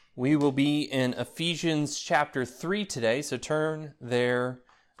We will be in Ephesians chapter 3 today, so turn there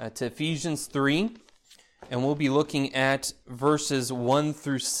to Ephesians 3, and we'll be looking at verses 1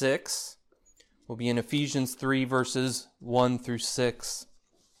 through 6. We'll be in Ephesians 3, verses 1 through 6.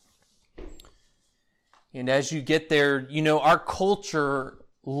 And as you get there, you know, our culture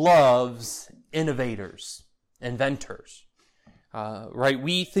loves innovators, inventors, right?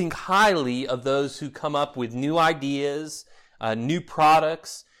 We think highly of those who come up with new ideas, new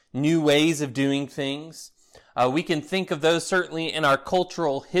products, new ways of doing things. We can think of those certainly in our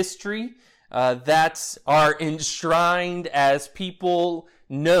cultural history that are enshrined as people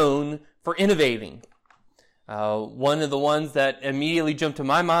known for innovating. One of the ones that immediately jumped to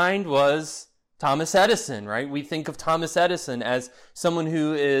my mind was Thomas Edison, right? We think of Thomas Edison as someone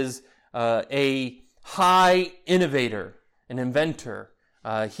who is a high innovator, an inventor.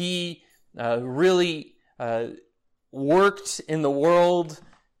 He really worked in the world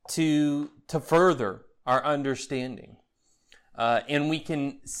to further our understanding. And we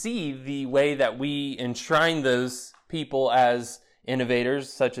can see the way that we enshrine those people as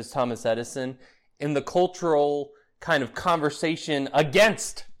innovators, such as Thomas Edison, in the cultural kind of conversation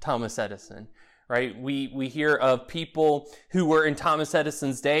against Thomas Edison, right? We hear of people who were in Thomas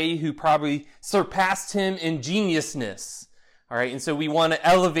Edison's day who probably surpassed him in geniusness. All right, and so we want to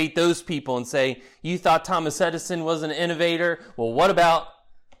elevate those people and say, you thought Thomas Edison was an innovator? Well, what about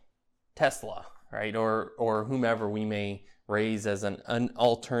Tesla, right? Or whomever we may raise as an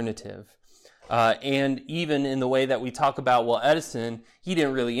alternative. And even in the way that we talk about, well, Edison, he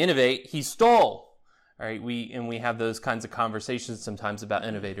didn't really innovate, he stole. All right, we have those kinds of conversations sometimes about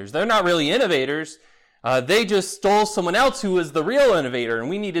innovators. They're not really innovators. They just stole someone else who was the real innovator, and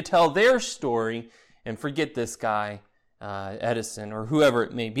we need to tell their story and forget this guy, Edison, or whoever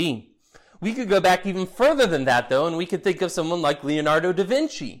it may be. We could go back even further than that, though, and we could think of someone like Leonardo da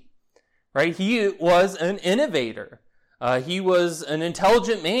Vinci, right? He was an innovator. He was an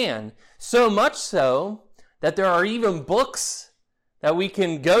intelligent man, so much so that there are even books that we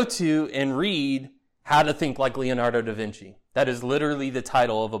can go to and read how to think like Leonardo da Vinci. That is literally the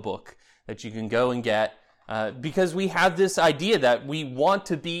title of a book that you can go and get. Because we have this idea that we want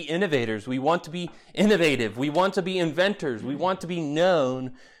to be innovators, we want to be innovative, we want to be inventors, we want to be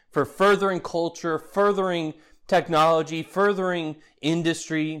known for furthering culture, furthering technology, furthering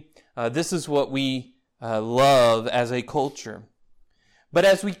industry. This is what we love as a culture. But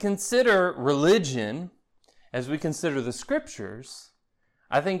as we consider religion, as we consider the scriptures,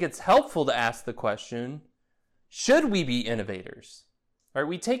 I think it's helpful to ask the question, should we be innovators? Right?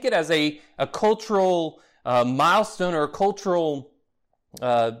 We take it as a cultural milestone or a cultural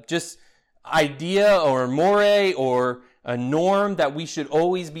just idea or mores or a norm that we should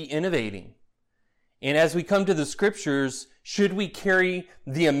always be innovating. And as we come to the scriptures, should we carry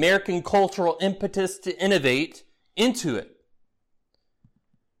the American cultural impetus to innovate into it?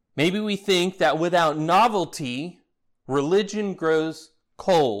 Maybe we think that without novelty, religion grows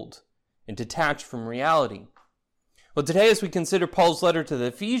cold and detached from reality. Well, today as we consider Paul's letter to the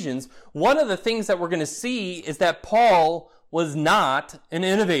Ephesians, one of the things that we're going to see is that Paul was not an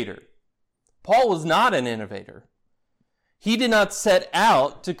innovator. Paul was not an innovator. He did not set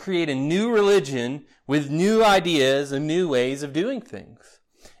out to create a new religion with new ideas and new ways of doing things.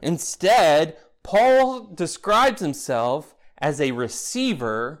 Instead, Paul describes himself as a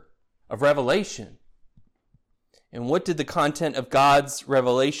receiver of revelation. And what did the content of God's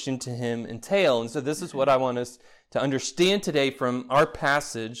revelation to him entail? And so this is what I want us to understand today from our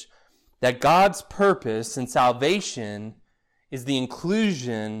passage, that God's purpose in salvation is the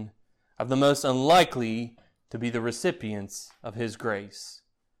inclusion of the most unlikely to be the recipients of his grace.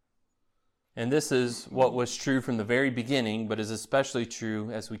 And this is what was true from the very beginning, but is especially true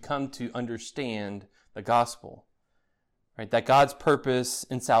as we come to understand the gospel. Right? That God's purpose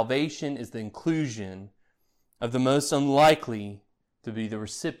in salvation is the inclusion of the most unlikely to be the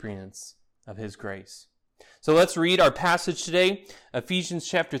recipients of his grace. So let's read our passage today, Ephesians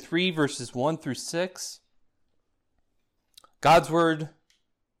chapter 3, verses 1 through 6. God's word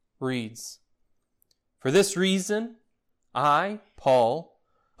reads, "For this reason, I, Paul,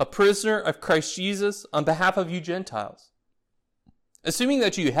 a prisoner of Christ Jesus, on behalf of you Gentiles, assuming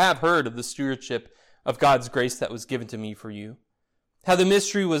that you have heard of the stewardship of God's grace that was given to me for you, how the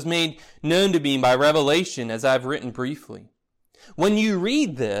mystery was made known to me by revelation, as I have written briefly. When you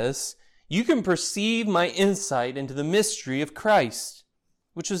read this, you can perceive my insight into the mystery of Christ,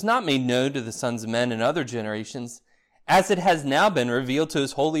 which was not made known to the sons of men in other generations, as it has now been revealed to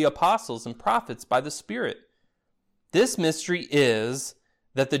his holy apostles and prophets by the Spirit. This mystery is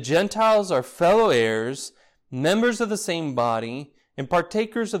that the Gentiles are fellow heirs, members of the same body, and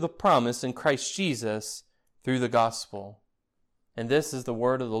partakers of the promise in Christ Jesus through the gospel. And this is the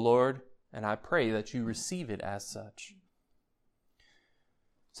word of the Lord, and I pray that you receive it as such.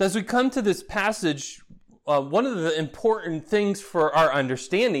 So as we come to this passage, one of the important things for our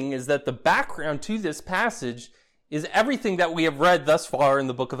understanding is that the background to this passage is everything that we have read thus far in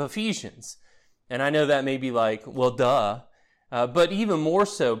the book of Ephesians. And I know that may be like, well, duh. But even more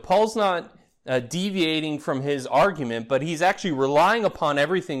so, Paul's not deviating from his argument, but he's actually relying upon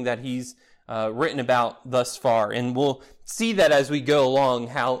everything that he's written about thus far. And we'll see that as we go along,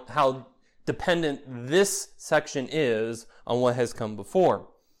 how dependent this section is on what has come before.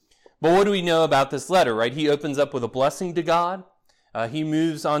 But what do we know about this letter, right? He opens up with a blessing to God. He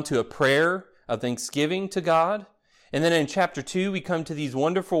moves on to a prayer of thanksgiving to God. And then in chapter 2, we come to these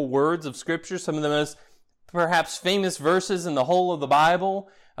wonderful words of Scripture, some of the most perhaps famous verses in the whole of the Bible,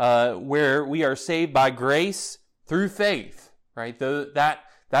 where we are saved by grace through faith, right? That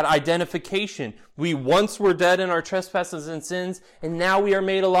identification. We once were dead in our trespasses and sins, and now we are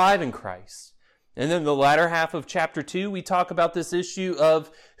made alive in Christ. And then the latter half of chapter 2, we talk about this issue of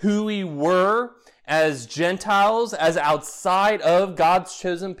who we were as Gentiles, as outside of God's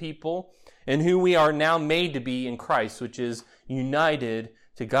chosen people, and who we are now made to be in Christ, which is united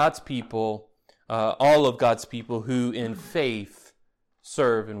to God's people, all of God's people who in faith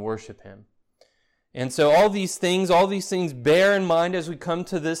serve and worship Him. And so all these things bear in mind as we come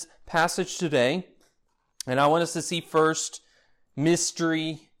to this passage today. And I want us to see first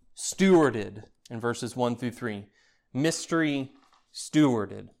mystery stewarded in verses 1 through 3. Mystery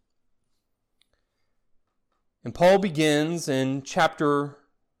stewarded. And Paul begins in chapter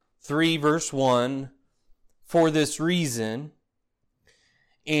 3, verse 1, for this reason.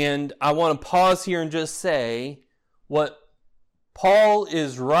 And I want to pause here and just say what Paul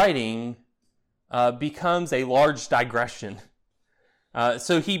is writing becomes a large digression.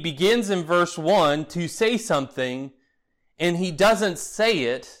 So he begins in verse 1 to say something, and he doesn't say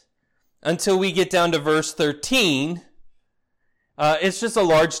it until we get down to verse 13. It's just a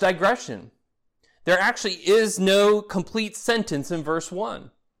large digression. There actually is no complete sentence in verse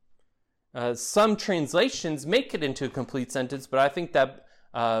 1. Some translations make it into a complete sentence, but I think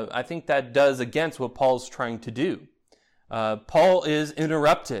that does against what Paul's trying to do. Paul is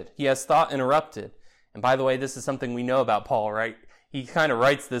interrupted. He has thought interrupted. And by the way, this is something we know about Paul, right? He kind of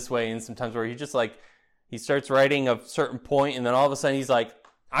writes this way, and sometimes where he starts writing a certain point, and then all of a sudden he's like,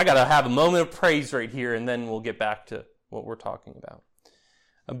 I got to have a moment of praise right here, and then we'll get back to what we're talking about.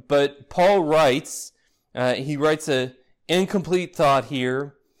 But Paul writes an incomplete thought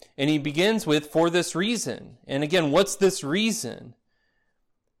here, and he begins with, for this reason. And again, what's this reason?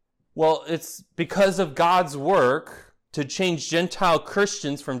 Well, it's because of God's work to change Gentile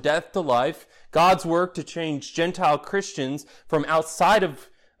Christians from death to life, God's work to change Gentile Christians from outside of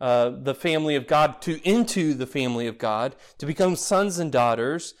the family of God into the family of God, to become sons and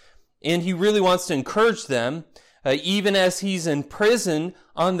daughters. And he really wants to encourage them, even as he's in prison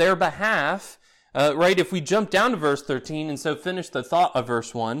on their behalf. Right, if we jump down to verse 13 and so finish the thought of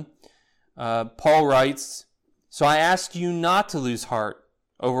verse 1, Paul writes, so I ask you not to lose heart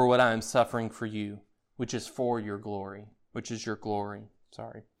over what I am suffering for you, which is for your glory,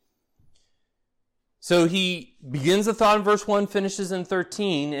 sorry. So he begins the thought in verse 1, finishes in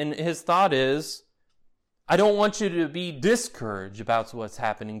 13, and his thought is, I don't want you to be discouraged about what's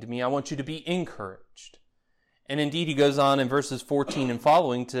happening to me. I want you to be encouraged. And indeed, he goes on in verses 14 and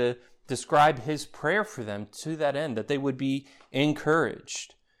following to describe his prayer for them to that end, that they would be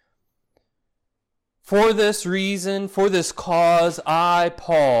encouraged. For this reason, for this cause, I,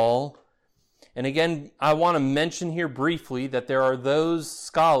 Paul. And again, I want to mention here briefly that there are those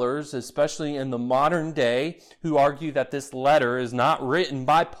scholars, especially in the modern day, who argue that this letter is not written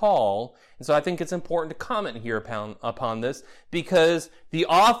by Paul. And so I think it's important to comment here upon this, because the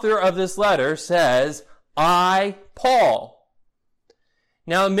author of this letter says, I, Paul.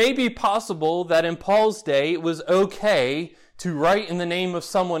 Now, it may be possible that in Paul's day it was okay to write in the name of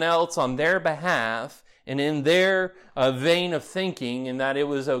someone else on their behalf and in their vein of thinking, and that it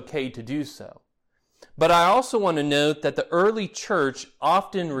was okay to do so. But I also want to note that the early church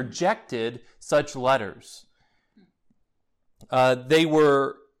often rejected such letters. They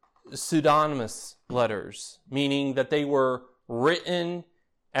were pseudonymous letters, meaning that they were written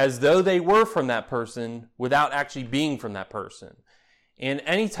as though they were from that person without actually being from that person. And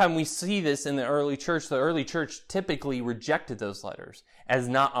anytime we see this in the early church typically rejected those letters as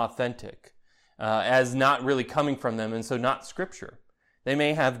not authentic, as not really coming from them, and so not Scripture. They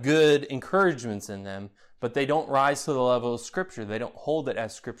may have good encouragements in them, but they don't rise to the level of Scripture. They don't hold it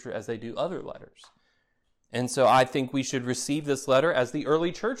as Scripture as they do other letters. And so I think we should receive this letter as the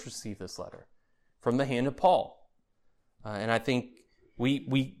early church received this letter, from the hand of Paul. And I think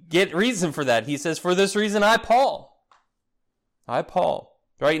we get reason for that. He says, for this reason, I, Paul.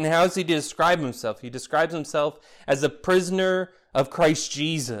 Right? And how does he describe himself? He describes himself as a prisoner of Christ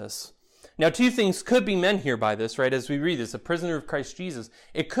Jesus. Now, two things could be meant here by this, right? As we read this, a prisoner of Christ Jesus.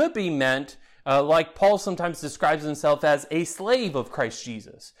 It could be meant like Paul sometimes describes himself as a slave of Christ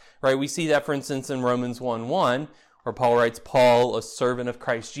Jesus, right? We see that, for instance, in Romans 1:1, where Paul writes, Paul, a servant of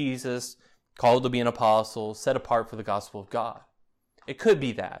Christ Jesus, called to be an apostle, set apart for the gospel of God. It could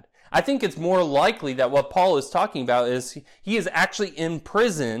be that. I think it's more likely that what Paul is talking about is he is actually in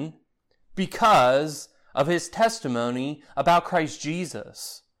prison because of his testimony about Christ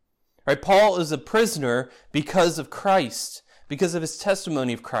Jesus. Right? Paul is a prisoner because of Christ, because of his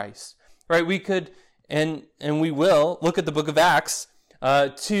testimony of Christ. Right? We could, and we will, look at the book of Acts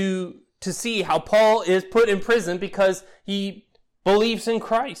to see how Paul is put in prison because he believes in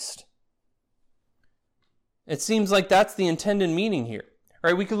Christ. It seems like that's the intended meaning here.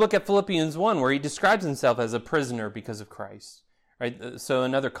 Right? We could look at Philippians 1, where he describes himself as a prisoner because of Christ. Right? So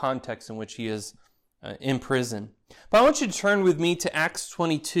another context in which he is in prison. But I want you to turn with me to Acts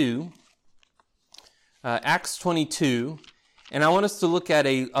 22. Acts 22. And I want us to look at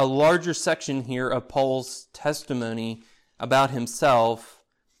a larger section here of Paul's testimony about himself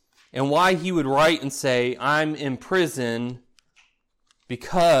and why he would write and say, I'm in prison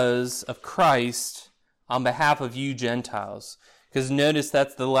because of Christ on behalf of you Gentiles. Because notice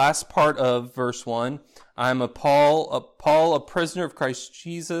that's the last part of verse 1. I'm Paul, a prisoner of Christ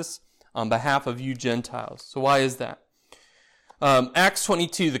Jesus on behalf of you Gentiles. So why is that? Acts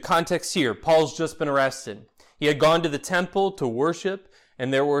 22, the context here, Paul's just been arrested. He had gone to the temple to worship,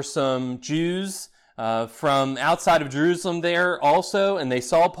 and there were some Jews from outside of Jerusalem there also, and they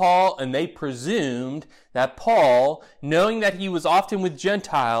saw Paul, and they presumed that Paul, knowing that he was often with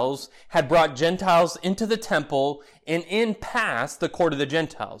Gentiles, had brought Gentiles into the temple and in past the court of the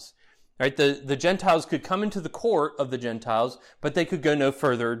Gentiles. Right? The Gentiles could come into the court of the Gentiles, but they could go no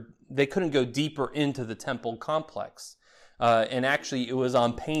further. They couldn't go deeper into the temple complex. And actually, it was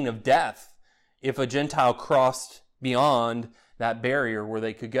on pain of death if a Gentile crossed beyond that barrier where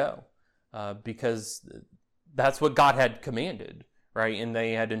they could go, because that's what God had commanded, right? And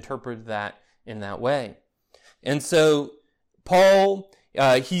they had interpreted that in that way. And so Paul,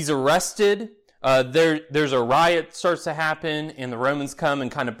 he's arrested. There's a riot starts to happen, and the Romans come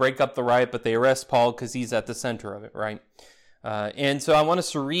and kind of break up the riot, but they arrest Paul because he's at the center of it, right? And so I want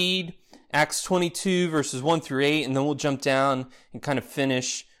us to read Acts 22, verses 1 through 8, and then we'll jump down and kind of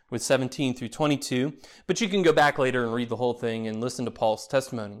finish with 17 through 22. But you can go back later and read the whole thing and listen to Paul's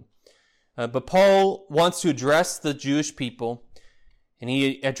testimony. But Paul wants to address the Jewish people, and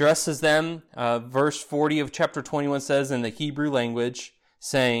he addresses them. Verse 40 of chapter 21 says in the Hebrew language,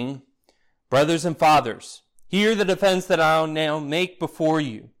 saying, Brothers and fathers, hear the defense that I'll now make before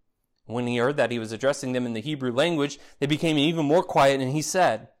you. When he heard that he was addressing them in the Hebrew language, they became even more quiet, and he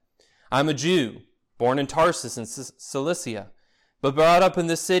said, I'm a Jew, born in Tarsus in Cilicia, but brought up in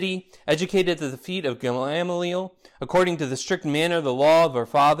this city, educated at the feet of Gamaliel, according to the strict manner of the law of our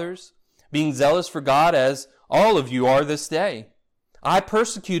fathers, being zealous for God as all of you are this day. I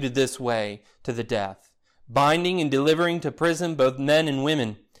persecuted this way to the death, binding and delivering to prison both men and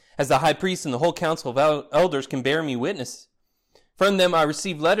women, as the high priest and the whole council of elders can bear me witness. From them I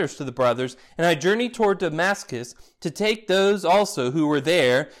received letters to the brothers, and I journeyed toward Damascus to take those also who were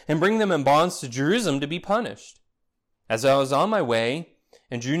there and bring them in bonds to Jerusalem to be punished. As I was on my way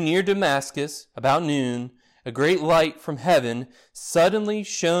and drew near Damascus about noon, a great light from heaven suddenly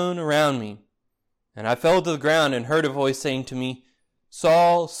shone around me. And I fell to the ground and heard a voice saying to me,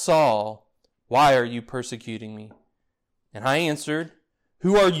 Saul, Saul, why are you persecuting me? And I answered,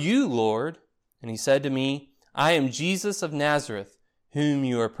 Who are you, Lord? And he said to me, I am Jesus of Nazareth, whom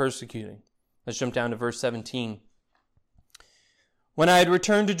you are persecuting. Let's jump down to verse 17. When I had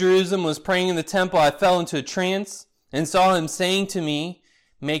returned to Jerusalem and was praying in the temple, I fell into a trance and saw him saying to me,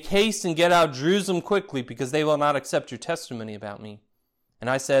 Make haste and get out of Jerusalem quickly, because they will not accept your testimony about me. And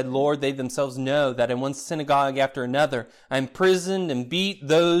I said, Lord, they themselves know that in one synagogue after another I imprisoned and beat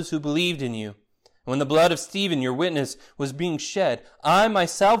those who believed in you. And when the blood of Stephen, your witness, was being shed, I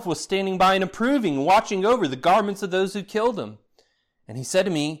myself was standing by and approving and watching over the garments of those who killed him. And he said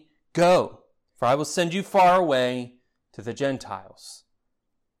to me, Go, for I will send you far away to the Gentiles.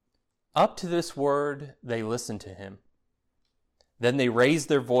 Up to this word they listened to him. Then they raised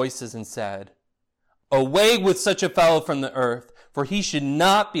their voices and said, Away with such a fellow from the earth, for he should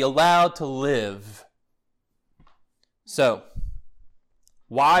not be allowed to live. So,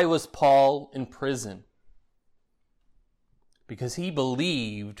 why was Paul in prison? because he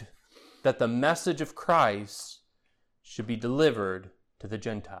believed that the message of Christ should be delivered to the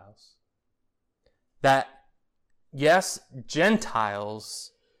Gentiles. That, yes,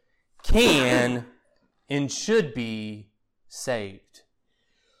 Gentiles can and should be saved.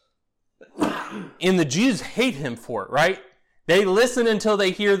 And the Jews hate him for it, right? They listen until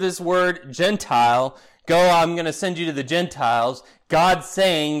they hear this word Gentile. Go, I'm going to send you to the Gentiles. God's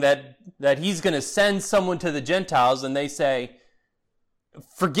saying that he's going to send someone to the Gentiles, and they say,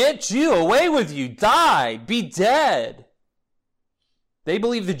 forget you, away with you, die, be dead. They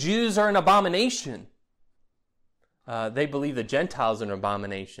believe the Jews are an abomination. They believe the Gentiles are an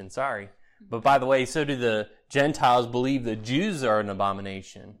abomination, sorry. But by the way, so do the Gentiles believe the Jews are an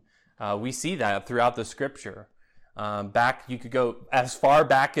abomination. We see that throughout the scripture. You could go as far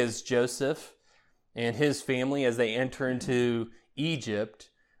back as Joseph and his family as they enter into Egypt.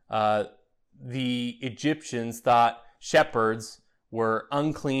 The Egyptians thought shepherds were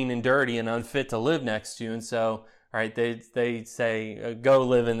unclean and dirty and unfit to live next to, and so, right, they say, go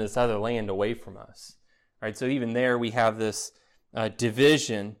live in this other land away from us. Right, so even there we have this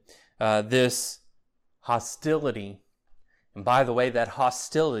division, this hostility. And by the way, that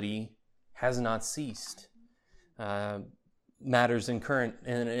hostility has not ceased. Matters in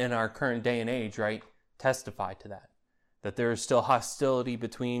our current day and age, right, testify to that. That there is still hostility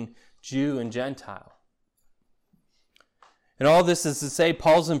between Jew and Gentile. And all this is to say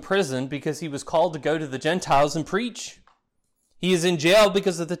Paul's in prison because he was called to go to the Gentiles and preach. He is in jail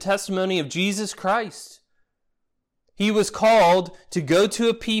because of the testimony of Jesus Christ. He was called to go to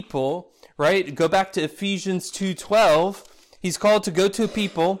a people, right? Go back to Ephesians 2:12. He's called to go to a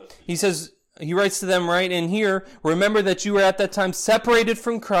people. He writes to them right in here, remember that you were at that time separated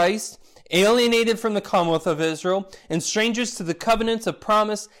from Christ, alienated from the commonwealth of Israel, and strangers to the covenants of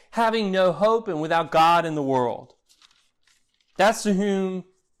promise, having no hope and without God in the world. That's to whom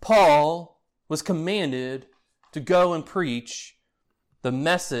Paul was commanded to go and preach the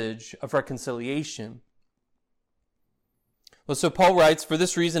message of reconciliation. Well, so Paul writes, for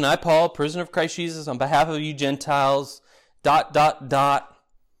this reason, I, Paul, prisoner of Christ Jesus, on behalf of you Gentiles, ...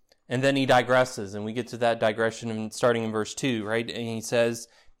 And then he digresses, and we get to that digression starting in verse 2, right? And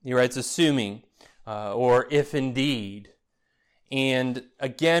he writes, assuming, or if indeed. And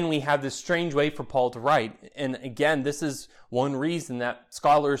again, we have this strange way for Paul to write. And again, this is one reason that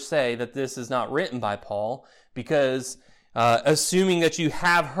scholars say that this is not written by Paul, because assuming that you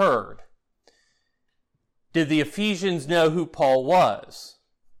have heard. Did the Ephesians know who Paul was?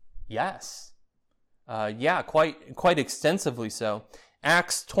 Yes. Quite extensively so.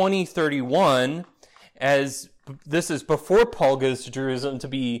 Acts 20:31, as this is before Paul goes to Jerusalem to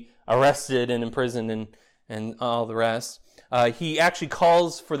be arrested and imprisoned and all the rest. He actually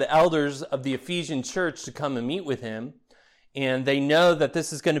calls for the elders of the Ephesian church to come and meet with him. And they know that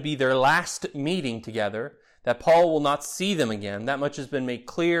this is going to be their last meeting together, that Paul will not see them again. That much has been made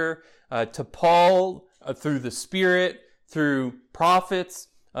clear to Paul through the Spirit, through prophets.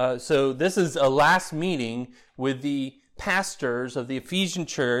 So this is a last meeting with the pastors of the Ephesian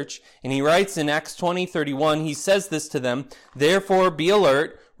church, and he writes in Acts 20:31, he says this to them, therefore be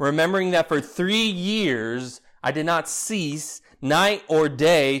alert, remembering that for 3 years I did not cease night or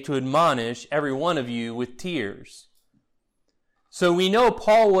day to admonish every one of you with tears. So we know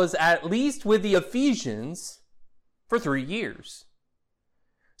Paul was at least with the Ephesians for 3 years.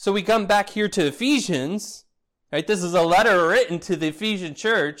 So we come back here to Ephesians, right? This is a letter written to the Ephesian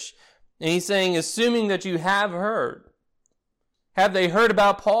church, and he's saying, assuming that you have heard. Have they heard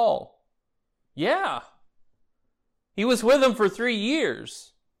about Paul? Yeah. He was with them for 3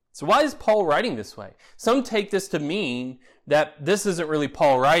 years. So why is Paul writing this way? Some take this to mean that this isn't really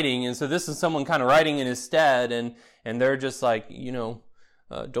Paul writing, and so this is someone kind of writing in his stead, and they're just like,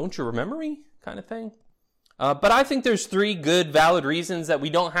 don't you remember me kind of thing. But I think there's 3 good, valid reasons that we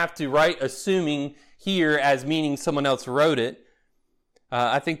don't have to write assuming here as meaning someone else wrote it.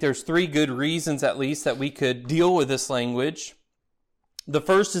 I think there's 3 good reasons at least that we could deal with this language. The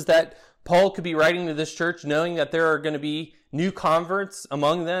first is that Paul could be writing to this church knowing that there are going to be new converts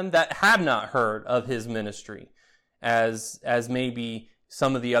among them that have not heard of his ministry, as maybe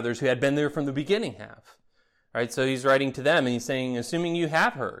some of the others who had been there from the beginning have. Right? So he's writing to them and he's saying, assuming you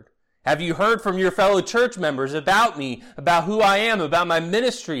have heard. Have you heard from your fellow church members about me, about who I am, about my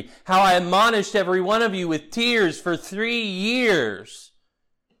ministry, how I admonished every one of you with tears for 3 years?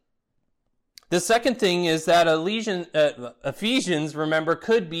 The second thing is that Ephesians, remember,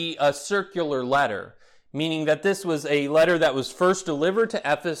 could be a circular letter, meaning that this was a letter that was first delivered to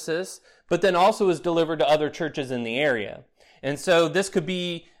Ephesus, but then also was delivered to other churches in the area. And so this could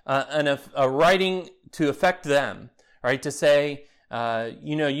be a writing to affect them, right? To say,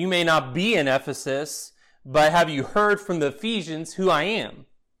 you may not be in Ephesus, but have you heard from the Ephesians who I am?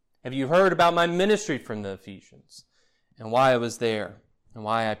 Have you heard about my ministry from the Ephesians and why I was there and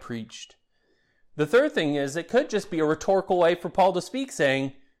why I preached? The third thing is it could just be a rhetorical way for Paul to speak,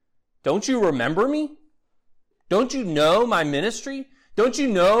 saying, don't you remember me? Don't you know my ministry? Don't you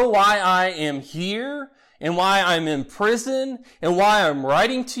know why I am here and why I'm in prison and why I'm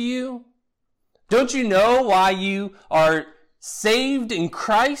writing to you? Don't you know why you are saved in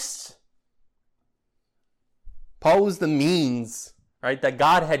Christ? Paul was the means, right, that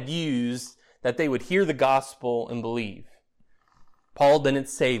God had used that they would hear the gospel and believe. Paul didn't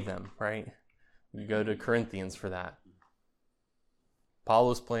save them, right? You go to Corinthians for that. Paul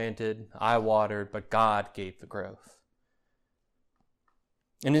was planted, I watered, but God gave the growth.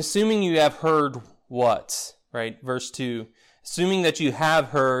 And assuming you have heard what, right? Verse 2, assuming that you have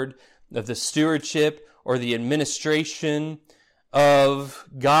heard of the stewardship or the administration of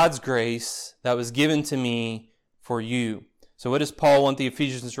God's grace that was given to me for you. So what does Paul want the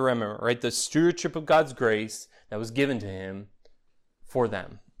Ephesians to remember, right? The stewardship of God's grace that was given to him for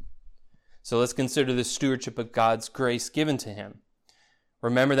them. So let's consider the stewardship of God's grace given to him.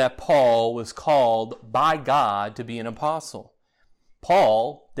 Remember that Paul was called by God to be an apostle.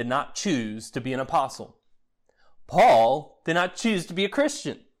 Paul did not choose to be an apostle. Paul did not choose to be a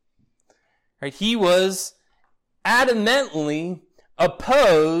Christian. Right? He was adamantly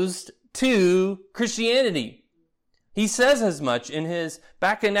opposed to Christianity. He says as much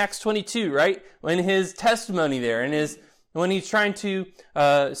back in Acts 22, right? In his testimony there, when he's trying to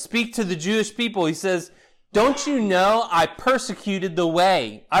speak to the Jewish people, he says, don't you know I persecuted the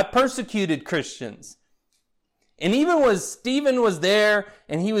way? I persecuted Christians. And even when Stephen was there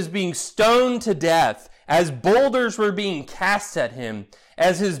and he was being stoned to death, as boulders were being cast at him,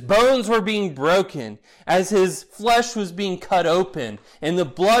 as his bones were being broken, as his flesh was being cut open, and the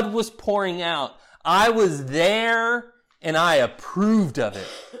blood was pouring out, I was there and I approved of it.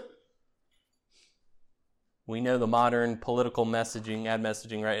 We know the modern political messaging, ad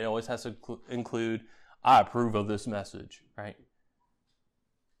messaging, right? It always has to include, I approve of this message, right?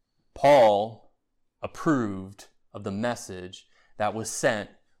 Paul approved of the message that was sent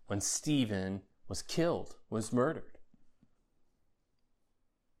when Stephen was killed, was murdered.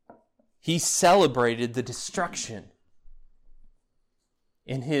 He celebrated the destruction.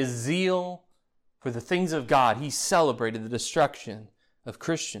 In his zeal for the things of God, he celebrated the destruction of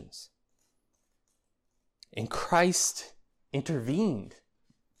Christians. And Christ intervened,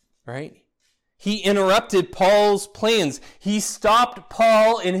 right? He interrupted Paul's plans. He stopped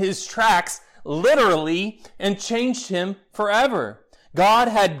Paul in his tracks, literally, and changed him forever. God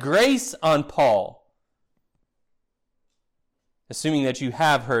had grace on Paul. Assuming that you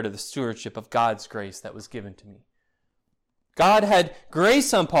have heard of the stewardship of God's grace that was given to me. God had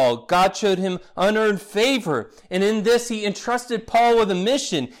grace on Paul. God showed him unearned favor. And in this, he entrusted Paul with a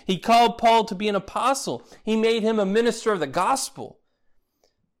mission. He called Paul to be an apostle. He made him a minister of the gospel.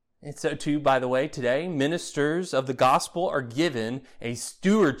 And so too, by the way, today, ministers of the gospel are given a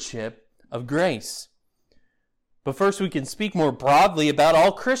stewardship of grace. But first, we can speak more broadly about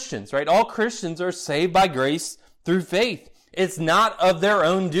all Christians, right? All Christians are saved by grace through faith. It's not of their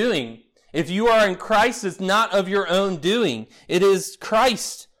own doing. If you are in Christ, it's not of your own doing. It is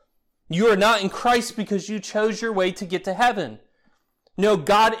Christ. You are not in Christ because you chose your way to get to heaven. No,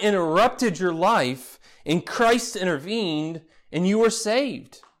 God interrupted your life and Christ intervened and you were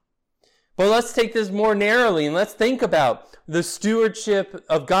saved. But let's take this more narrowly and let's think about the stewardship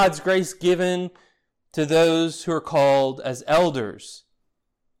of God's grace given to those who are called as elders.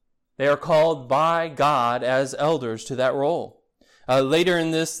 They are called by God as elders to that role. Later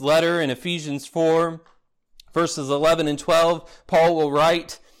in this letter in Ephesians 4, verses 11 and 12, Paul will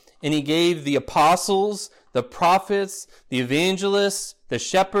write, and he gave the apostles, the prophets, the evangelists, the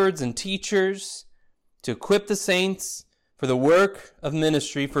shepherds and teachers to equip the saints for the work of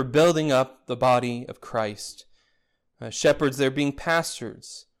ministry, for building up the body of Christ. Shepherds, they're being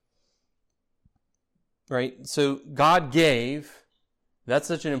pastors. Right? So God gave, that's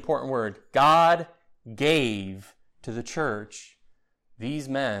such an important word. God gave to the church these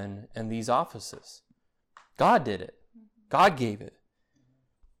men and these offices. God did it. God gave it.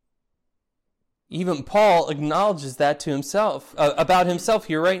 Even Paul acknowledges that to himself, about himself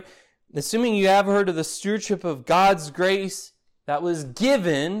here, right? Assuming you have heard of the stewardship of God's grace that was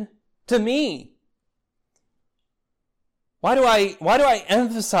given to me. Why do I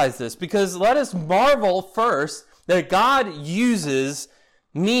emphasize this? Because let us marvel first that God uses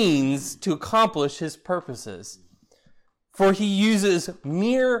means to accomplish his purposes. For he uses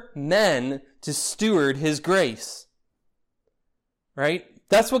mere men to steward his grace. right?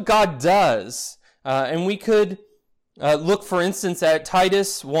 That's what God does. And we could look, for instance, at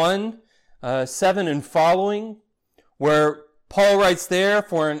Titus 1, 7 and following, where Paul writes there,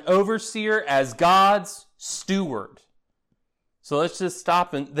 for an overseer as God's steward. So let's just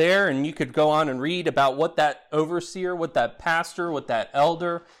stop there, and you could go on and read about what that overseer, what that pastor, what that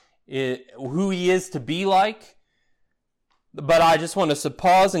elder, who he is to be like. But I just want us to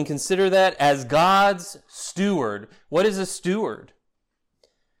pause and consider that as God's steward. What is a steward?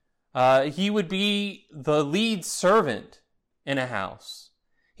 He would be the lead servant in a house.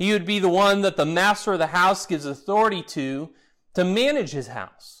 He would be the one that the master of the house gives authority to manage his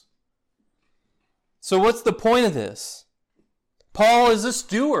house. So what's the point of this? Paul is a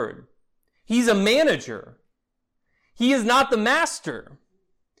steward. He's a manager. He is not the master.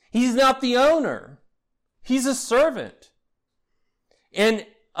 He's not the owner. He's a servant. And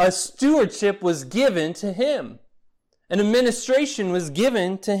a stewardship was given to him. An administration was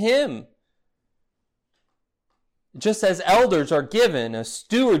given to him. Just as elders are given a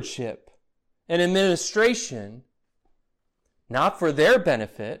stewardship, an administration, not for their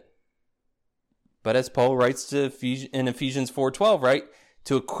benefit, but as Paul writes in Ephesians 4:12, right?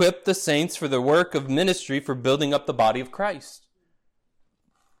 To equip the saints for the work of ministry for building up the body of Christ.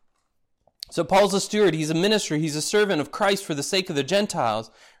 So Paul's a steward, he's a minister, he's a servant of Christ for the sake of the Gentiles,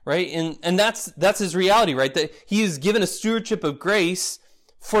 right? And that's his reality, right? That he is given a stewardship of grace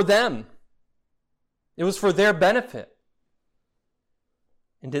for them. It was for their benefit.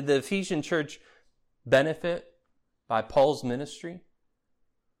 And did the Ephesian church benefit by Paul's ministry?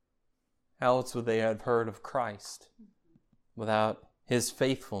 How else would they have heard of Christ without his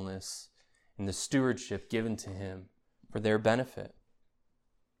faithfulness and the stewardship given to him for their benefit?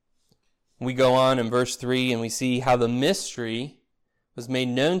 We go on in verse 3 and we see how the mystery was made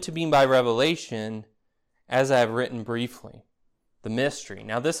known to me by revelation, as I have written briefly. The mystery.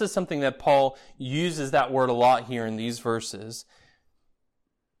 Now this is something that Paul uses that word a lot here in these verses.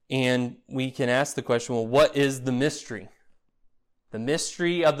 And we can ask the question, well, what is the mystery? The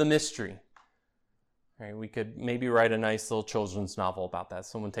mystery of the mystery. Right, we could maybe write a nice little children's novel about that.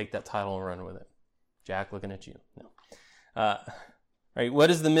 Someone take that title and run with it. Jack, looking at you. No. Right,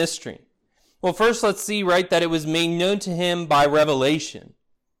 what is the mystery? Well, first let's see, right, that it was made known to him by revelation.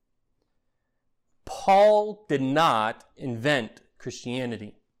 Paul did not invent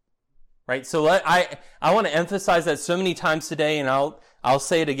Christianity. Right? So I want to emphasize that so many times today, and I'll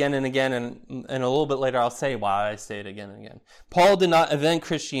say it again and again, and a little bit later I'll say why I say it again and again. Paul did not invent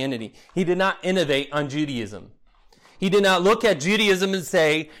Christianity. He did not innovate on Judaism. He did not look at Judaism and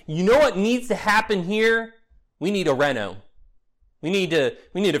say, you know what needs to happen here? We need a reno. We need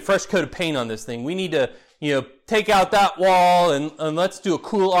a fresh coat of paint on this thing. We need to, take out that wall and let's do a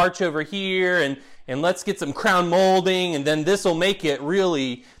cool arch over here and let's get some crown molding, and then this will make it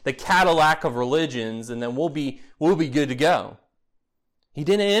really the Cadillac of religions, and then we'll be good to go. He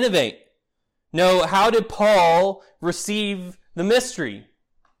didn't innovate. No, how did Paul receive the mystery?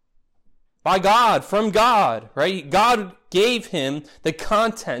 By God, from God, right? God gave him the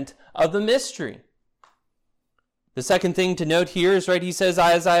content of the mystery. The second thing to note here is, right, he says,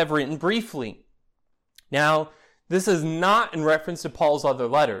 as I have written briefly. Now, this is not in reference to Paul's other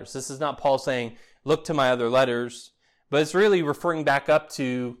letters. This is not Paul saying, look to my other letters, but it's really referring back up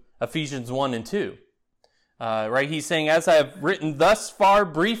to Ephesians 1 and 2. Right? He's saying, as I have written thus far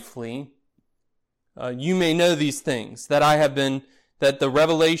briefly, you may know these things, that the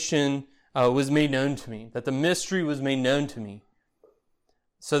revelation was made known to me, that the mystery was made known to me.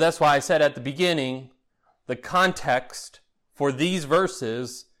 So that's why I said at the beginning, the context for these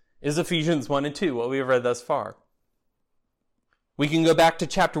verses is Ephesians 1 and 2, what we have read thus far. We can go back to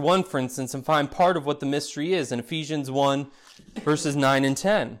chapter 1, for instance, and find part of what the mystery is in Ephesians 1, verses 9 and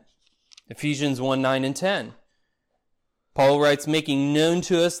 10. Ephesians 1, 9 and 10. Paul writes, making known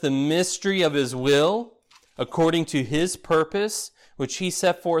to us the mystery of his will, according to his purpose, which he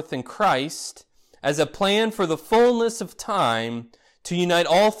set forth in Christ, as a plan for the fullness of time, to unite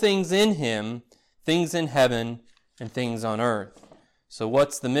all things in him, things in heaven and things on earth. So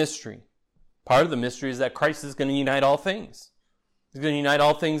what's the mystery? Part of the mystery is that Christ is going to unite all things. He's going to unite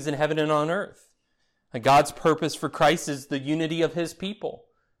all things in heaven and on earth. And God's purpose for Christ is the unity of his people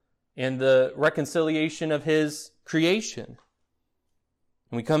and the reconciliation of his creation.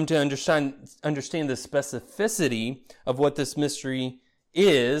 And we come to understand the specificity of what this mystery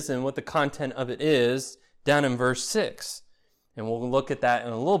is and what the content of it is down in verse 6. And we'll look at that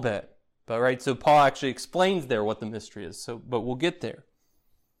in a little bit. But right, so Paul actually explains there what the mystery is. But we'll get there.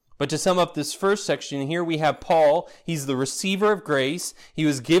 But to sum up this first section, here we have Paul. He's the receiver of grace. He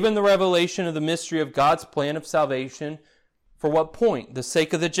was given the revelation of the mystery of God's plan of salvation For what point? The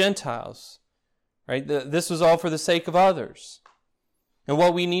sake of the Gentiles. Right? This was all for the sake of others. And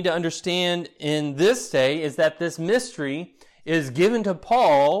what we need to understand in this day is that this mystery is given to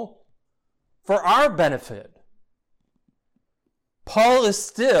Paul for our benefit. Paul is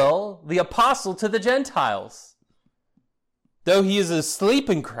still the apostle to the Gentiles. Though he is asleep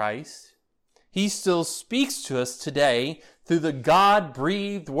in Christ, he still speaks to us today through the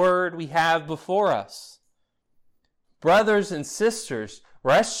God-breathed word we have before us. Brothers and sisters,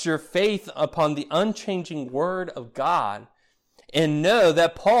 rest your faith upon the unchanging word of God, and know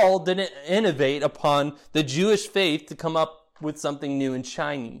that Paul didn't innovate upon the Jewish faith to come up with something new and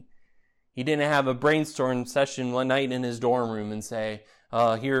shiny. He didn't have a brainstorm session one night in his dorm room and say,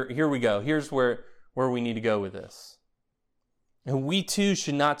 here we go. Here's where we need to go with this. And we too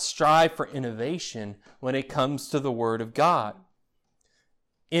should not strive for innovation when it comes to the Word of God.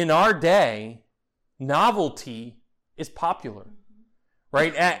 In our day, novelty is popular,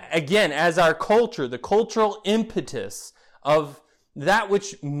 right? Again, as our culture, the cultural impetus of that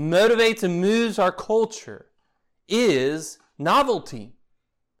which motivates and moves our culture is novelty,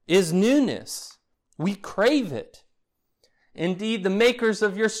 is newness. We crave it. Indeed, the makers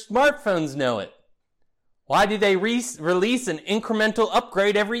of your smartphones know it. Why do they release an incremental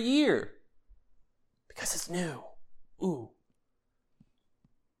upgrade every year? Because it's new. Ooh.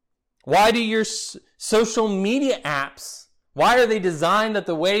 Why do your social media apps, why are they designed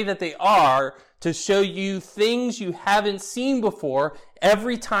the way that they are to show you things you haven't seen before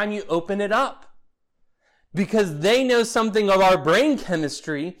every time you open it up? Because they know something of our brain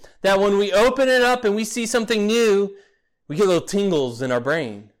chemistry that when we open it up and we see something new, we get little tingles in our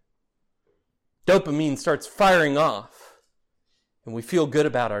brain. Dopamine starts firing off, and we feel good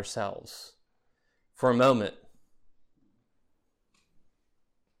about ourselves for a moment.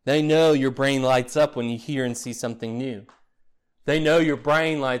 They know your brain lights up when you hear and see something new. They know your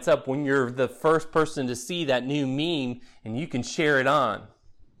brain lights up when you're the first person to see that new meme and you can share it on.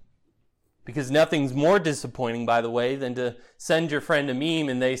 Because nothing's more disappointing, by the way, than to send your friend a meme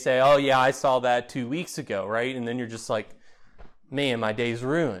and they say, oh yeah, I saw that 2 weeks ago, right? And then you're just like, man, my day's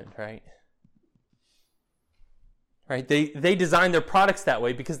ruined, right? Right? They design their products that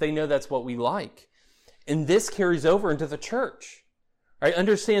way because they know that's what we like. And this carries over into the church. Right?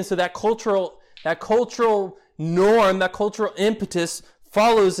 Understand, so that cultural norm, that cultural impetus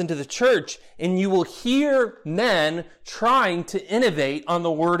follows into the church, and you will hear men trying to innovate on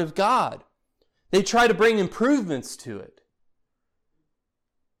the Word of God. They try to bring improvements to it.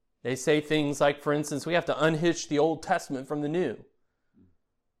 They say things like, for instance, we have to unhitch the Old Testament from the New.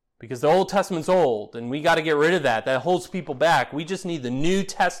 Because the Old Testament's old, and we got to get rid of that. That holds people back. We just need the New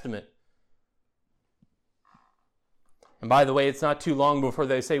Testament. And by the way, it's not too long before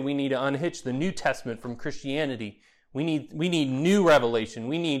they say we need to unhitch the New Testament from Christianity. We need new revelation.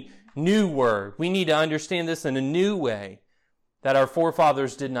 We need new word. We need to understand this in a new way that our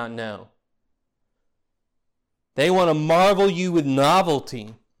forefathers did not know. They want to marvel you with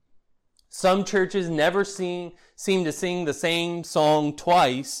novelty. Some churches never seem to sing the same song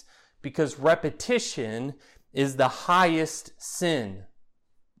twice because repetition is the highest sin.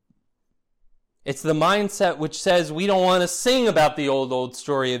 It's the mindset which says we don't want to sing about the old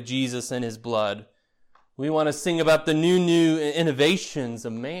story of Jesus and his blood. We want to sing about the new innovations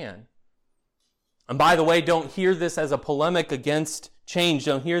of man. And by the way, don't hear this as a polemic against change.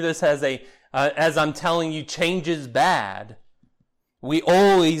 Don't hear this as I'm telling you change is bad. We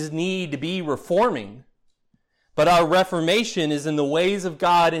always need to be reforming. But our reformation is in the ways of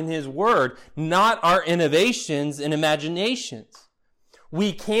God and his word, not our innovations and imaginations.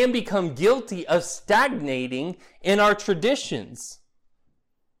 We can become guilty of stagnating in our traditions.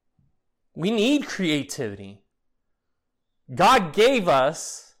 We need creativity. God gave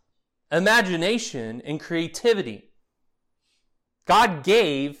us imagination and creativity. God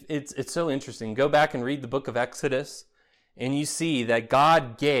gave, it's so interesting. Go back and read the book of Exodus, and you see that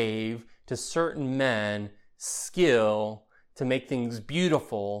God gave to certain men skill to make things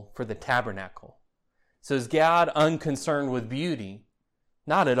beautiful for the tabernacle. So is God unconcerned with beauty?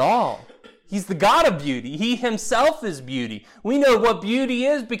 Not at all. He's the God of beauty. He himself is beauty. We know what beauty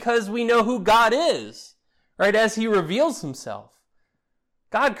is because we know who God is, right? As he reveals himself.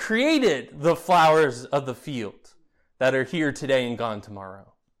 God created the flowers of the field that are here today and gone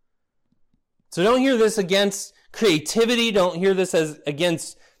tomorrow. So don't hear this against creativity. Don't hear this as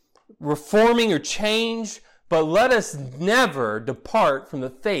against reforming or change. But let us never depart from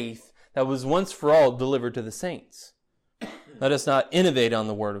the faith that was once for all delivered to the saints. Let us not innovate on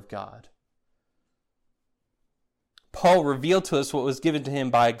the Word of God. Paul revealed to us what was given to him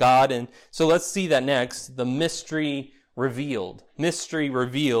by God, and so let's see that next, the mystery revealed. Mystery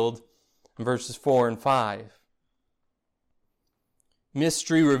revealed in verses 4 and 5.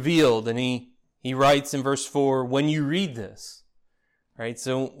 Mystery revealed, and he writes in verse 4, when you read this, right?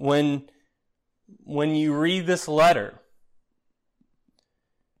 So when you read this letter,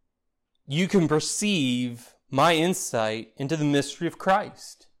 you can perceive my insight into the mystery of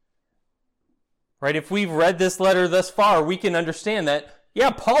Christ. Right? If we've read this letter thus far, we can understand that, yeah,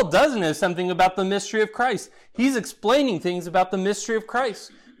 Paul does know something about the mystery of Christ. He's explaining things about the mystery of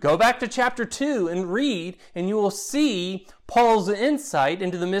Christ. Go back to chapter 2 and read, and you will see Paul's insight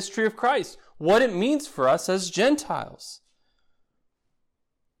into the mystery of Christ, what it means for us as Gentiles.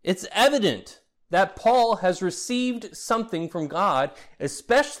 It's evident that Paul has received something from God,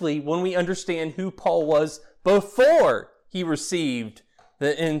 especially when we understand who Paul was before he received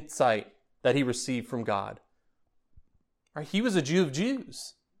the insight that he received from God. Right? He was a Jew of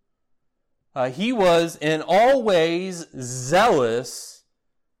Jews. He was in all ways zealous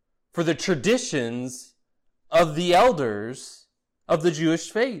for the traditions of the elders of the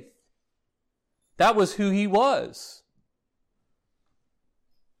Jewish faith. That was who he was.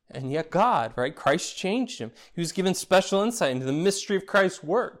 And yet God, right? Christ changed him. He was given special insight into the mystery of Christ's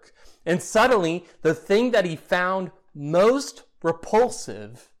work. And suddenly, the thing that he found most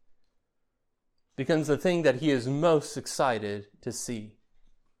repulsive becomes the thing that he is most excited to see.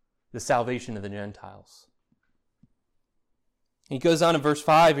 The salvation of the Gentiles. He goes on in verse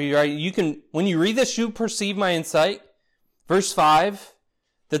 5, right? When you read this, you perceive my insight. Verse 5,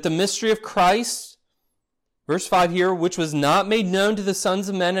 that the mystery of Christ, verse 5 here, which was not made known to the sons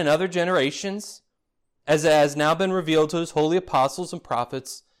of men in other generations, as it has now been revealed to his holy apostles and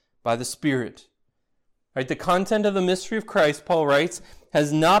prophets by the Spirit. Right? The content of the mystery of Christ, Paul writes,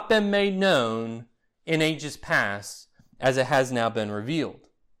 has not been made known in ages past, as it has now been revealed.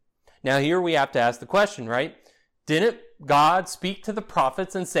 Now here we have to ask the question, right? Didn't God speak to the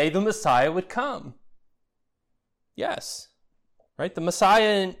prophets and say the Messiah would come? Yes. Right? The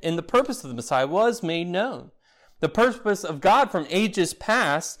Messiah and the purpose of the Messiah was made known. The purpose of God from ages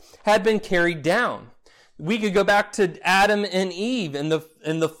past had been carried down. We could go back to Adam and Eve in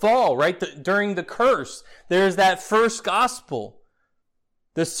the fall, right? During the curse, there's that first gospel.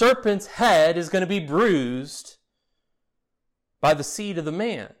 The serpent's head is going to be bruised by the seed of the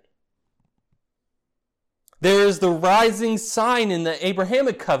man. There is the rising sign in the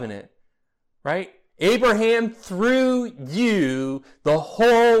Abrahamic covenant, right? Abraham, through you, the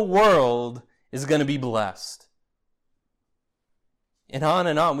whole world is going to be blessed. And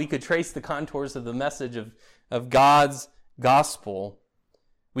on, we could trace the contours of the message of God's gospel.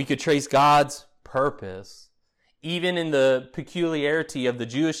 We could trace God's purpose, even in the peculiarity of the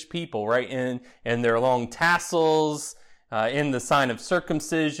Jewish people, right? In their long tassels, in the sign of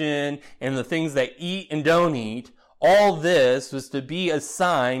circumcision, and the things they eat and don't eat. All this was to be a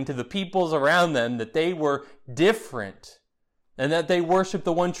sign to the peoples around them that they were different and that they worshiped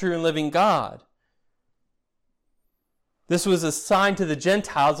the one true and living God. This was a sign to the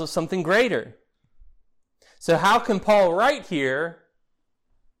Gentiles of something greater. So how can Paul write here?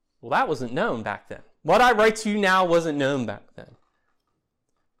 Well, that wasn't known back then. What I write to you now wasn't known back then.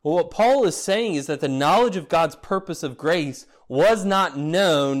 Well, what Paul is saying is that the knowledge of God's purpose of grace was not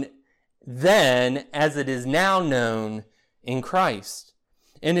known then as it is now known in Christ.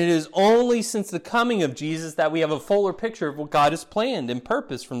 And it is only since the coming of Jesus that we have a fuller picture of what God has planned and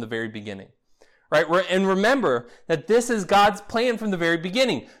purposed from the very beginning. Right? And remember that this is God's plan from the very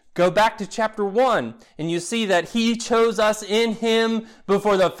beginning. Go back to chapter 1 and you see that he chose us in him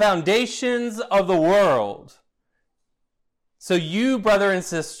before the foundations of the world. So you, brother and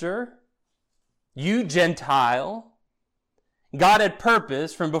sister, you Gentile, God had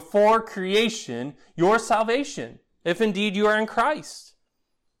purpose from before creation your salvation, if indeed you are in Christ.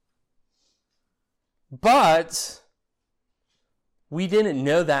 But we didn't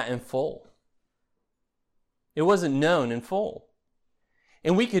know that in full. It wasn't known in full.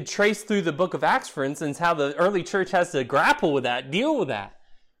 And we could trace through the book of Acts, for instance, how the early church has to grapple with that, deal with that.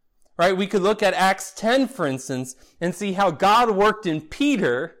 Right? We could look at Acts 10, for instance, and see how God worked in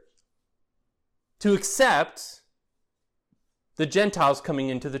Peter to accept the Gentiles coming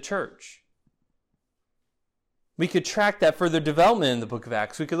into the church. We could track that further development in the book of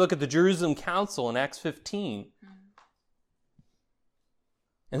Acts. We could look at the Jerusalem Council in Acts 15.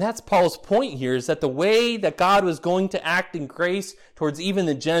 And that's Paul's point here, is that the way that God was going to act in grace towards even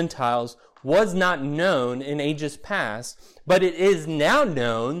the Gentiles was not known in ages past, but it is now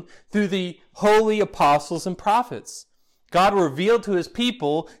known through the holy apostles and prophets. God revealed to his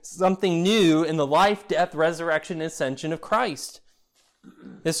people something new in the life, death, resurrection, and ascension of Christ.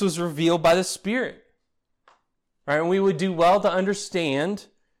 This was revealed by the Spirit. Right? And we would do well to understand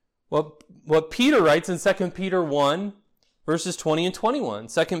what Peter writes in 2 Peter 1, verses 20 and 21.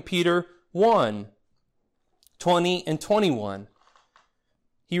 2 Peter 1, 20 and 21.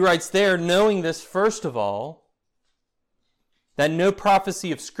 He writes there, knowing this first of all, that no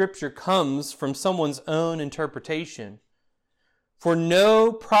prophecy of Scripture comes from someone's own interpretation. For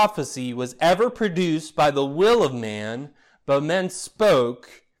no prophecy was ever produced by the will of man, but men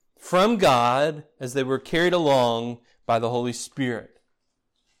spoke from God as they were carried along by the Holy Spirit.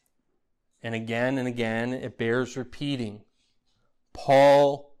 And again, it bears repeating.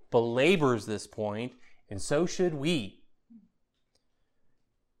 Paul belabors this point, and so should we.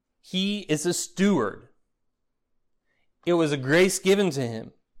 He is a steward. It was a grace given to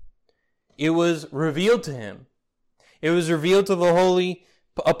him. It was revealed to him. It was revealed to the holy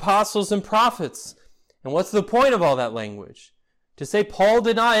apostles and prophets. And what's the point of all that language? To say Paul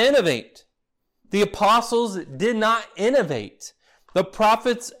did not innovate. The apostles did not innovate. The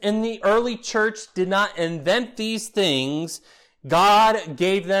prophets in the early church did not invent these things. God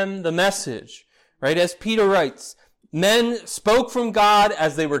gave them the message. Right? As Peter writes, men spoke from God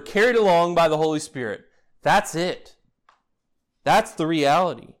as they were carried along by the Holy Spirit. That's it. That's the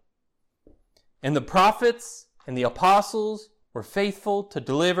reality. And the prophets and the apostles were faithful to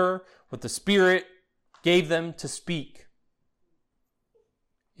deliver what the Spirit gave them to speak.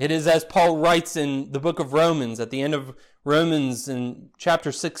 It is as Paul writes in the book of Romans, at the end of Romans in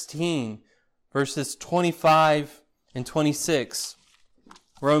chapter 16, verses 25 and 26.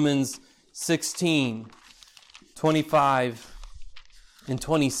 Romans 16, 25 and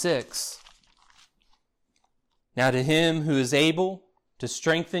 26. Now to him who is able to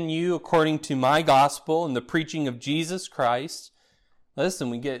strengthen you according to my gospel and the preaching of Jesus Christ. Listen,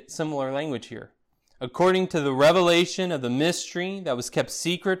 we get similar language here. According to the revelation of the mystery that was kept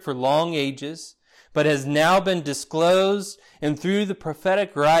secret for long ages, but has now been disclosed and through the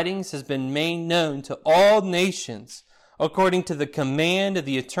prophetic writings has been made known to all nations, according to the command of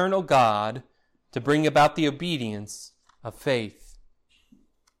the eternal God, to bring about the obedience of faith.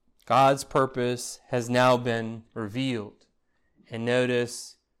 God's purpose has now been revealed. And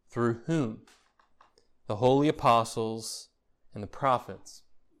notice, through whom? The holy apostles and the prophets.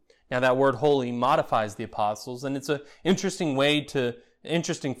 Now that word holy modifies the apostles, and it's an interesting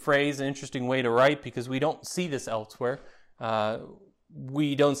phrase, an interesting way to write, because we don't see this elsewhere.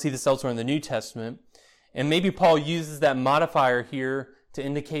 We don't see this elsewhere in the New Testament. And maybe Paul uses that modifier here to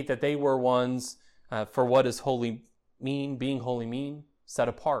indicate that they were ones, for what does holy mean, being holy mean? Set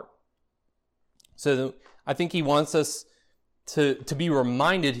apart. So I think he wants us to be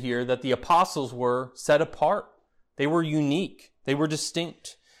reminded here that the apostles were set apart. They were unique. They were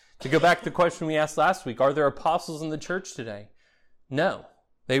distinct. To go back to the question we asked last week, are there apostles in the church today? No.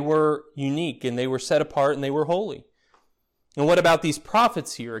 They were unique and they were set apart and they were holy. And what about these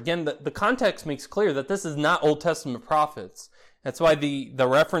prophets here? Again, the context makes clear that this is not Old Testament prophets. That's why the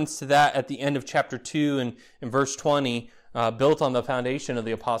reference to that at the end of chapter 2 and in verse 20 built on the foundation of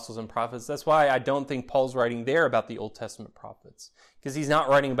the apostles and prophets. That's why I don't think Paul's writing there about the Old Testament prophets, because he's not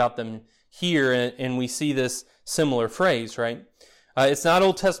writing about them here, and we see this similar phrase, right? It's not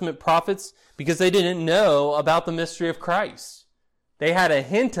Old Testament prophets because they didn't know about the mystery of Christ. They had a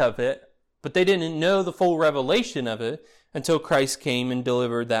hint of it, but they didn't know the full revelation of it until Christ came and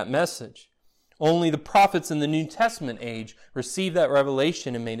delivered that message. Only the prophets in the New Testament age received that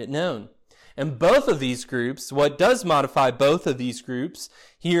revelation and made it known. And both of these groups, what does modify both of these groups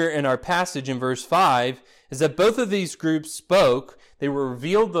here in our passage in verse 5, is that both of these groups spoke, they were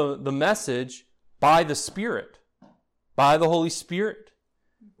revealed the message by the Spirit, by the Holy Spirit,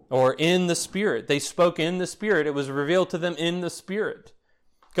 or in the Spirit. They spoke in the Spirit. It was revealed to them in the Spirit.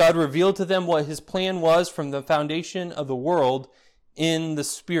 God revealed to them what his plan was from the foundation of the world in the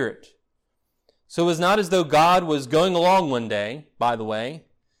Spirit. So it was not as though God was going along one day, by the way,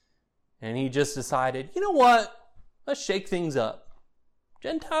 and he just decided, you know what? Let's shake things up.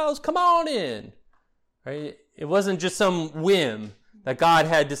 Gentiles, come on in. Right? It wasn't just some whim that God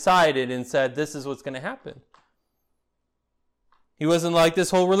had decided and said, this is what's going to happen. He wasn't like,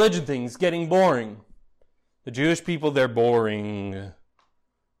 this whole religion thing's getting boring. The Jewish people, they're boring.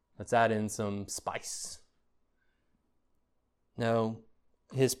 Let's add in some spice. No,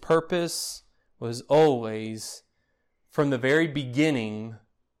 his purpose was always, from the very beginning,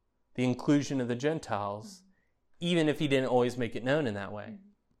 the inclusion of the Gentiles, even if he didn't always make it known in that way.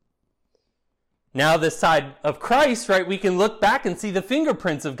 Now this side of Christ, right, we can look back and see the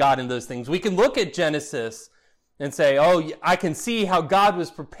fingerprints of God in those things. We can look at Genesis and say, oh, I can see how God was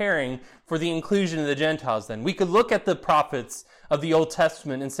preparing for the inclusion of the Gentiles then. We could look at the prophets of the Old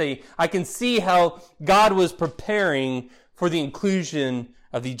Testament and say, I can see how God was preparing for the inclusion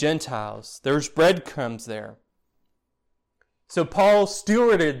of the Gentiles. There's breadcrumbs there. So Paul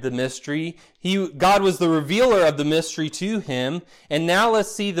stewarded the mystery. God was the revealer of the mystery to him. And now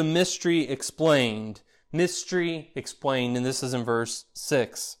let's see the mystery explained. Mystery explained, and this is in verse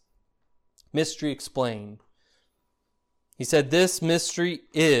 6. Mystery explained. He said, this mystery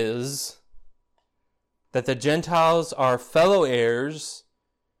is that the Gentiles are fellow heirs,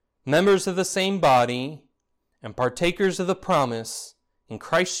 members of the same body, and partakers of the promise in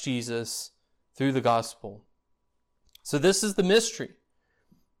Christ Jesus through the gospel. So this is the mystery.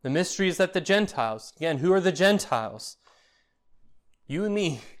 The mystery is that the Gentiles, again, who are the Gentiles? You and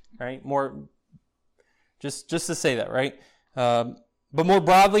me, right? More, just to say that, right? But more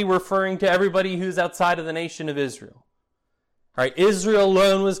broadly referring to everybody who's outside of the nation of Israel. All right, Israel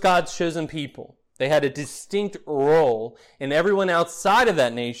alone was God's chosen people. They had a distinct role, and everyone outside of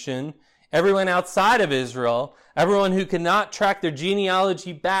that nation, everyone outside of Israel, everyone who could not track their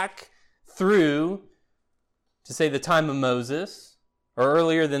genealogy back through to say the time of Moses, or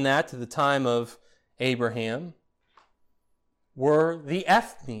earlier than that to the time of Abraham, were the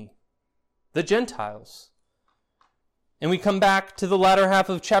ethne, the Gentiles. And we come back to the latter half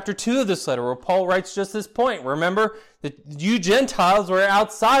of chapter 2 of this letter where Paul writes just this point. Remember that you Gentiles were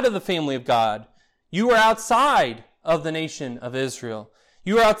outside of the family of God. You were outside of the nation of Israel.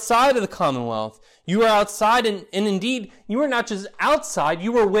 You were outside of the commonwealth. You were outside, and indeed, you were not just outside,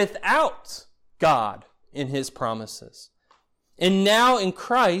 you were without God in his promises. And now in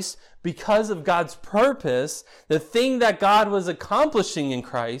Christ, because of God's purpose, the thing that God was accomplishing in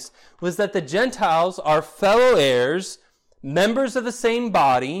Christ was that the Gentiles are fellow heirs, members of the same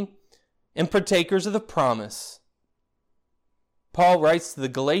body, and partakers of the promise. Paul writes to the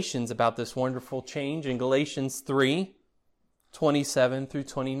Galatians about this wonderful change in Galatians 3, 27 through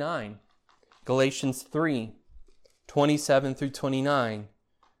 29. Galatians 3, 27 through 29.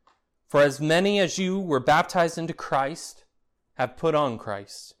 For as many as you were baptized into Christ have put on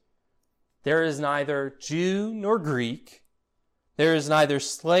Christ. There is neither Jew nor Greek. There is neither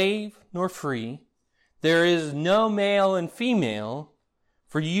slave nor free. There is no male and female,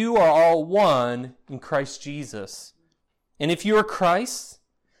 for you are all one in Christ Jesus. And if you are Christ,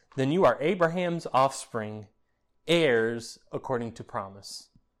 then you are Abraham's offspring, heirs according to promise.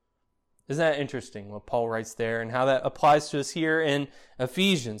 Isn't that interesting what Paul writes there and how that applies to us here in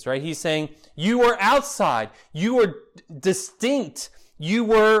Ephesians, right? He's saying you were outside, you were distinct, you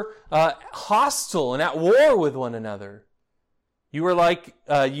were hostile and at war with one another. You were like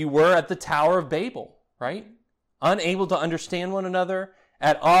you were at the Tower of Babel, right? Unable to understand one another,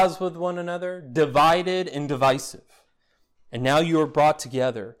 at odds with one another, divided and divisive. And now you are brought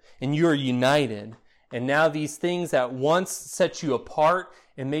together and you are united. And now these things that once set you apart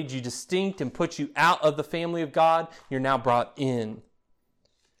and made you distinct and put you out of the family of God, you're now brought in.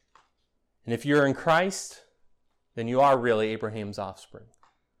 And if you're in Christ, then you are really Abraham's offspring,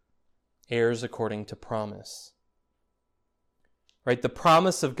 heirs according to promise. Right? The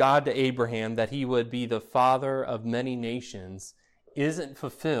promise of God to Abraham that he would be the father of many nations isn't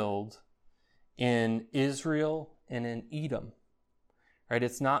fulfilled in Israel and in Edom. Right?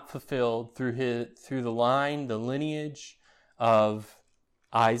 It's not fulfilled through the line, the lineage of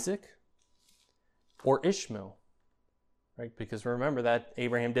Isaac or Ishmael. Right? Because remember that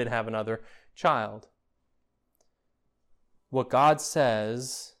Abraham did have another child. What God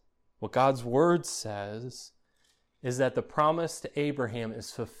says, what God's word says, is that the promise to Abraham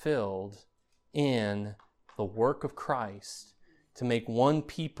is fulfilled in the work of Christ to make one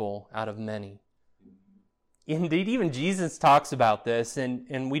people out of many. Indeed, even Jesus talks about this,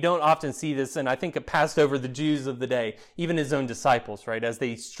 and we don't often see this, and I think it passed over the Jews of the day, even his own disciples, right, as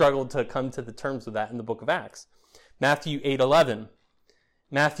they struggled to come to the terms with that in the book of Acts. Matthew 8:11.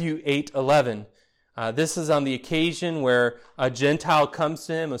 Matthew 8:11. This is on the occasion where a Gentile comes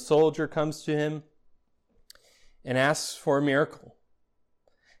to him, a soldier comes to him, and asks for a miracle.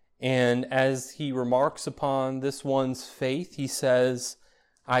 And as he remarks upon this one's faith, he says,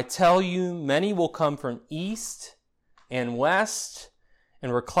 I tell you, many will come from east and west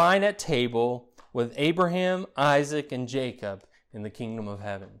and recline at table with Abraham, Isaac, and Jacob in the kingdom of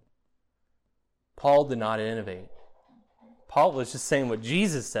heaven. Paul did not innovate. Paul was just saying what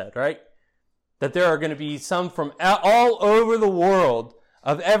Jesus said, right? That there are going to be some from all over the world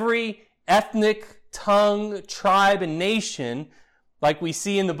of every ethnic, tongue, tribe, and nation, like we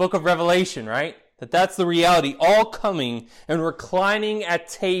see in the book of Revelation, right? That's the reality, all coming and reclining at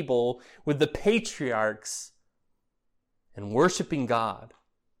table with the patriarchs and worshiping God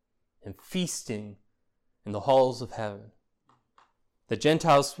and feasting in the halls of heaven. The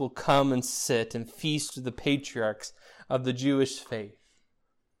Gentiles will come and sit and feast with the patriarchs of the Jewish faith.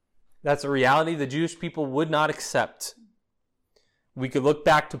 That's a reality the Jewish people would not accept. We could look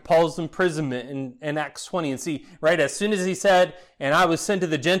back to Paul's imprisonment in Acts 20 and see, right, as soon as he said, and I was sent to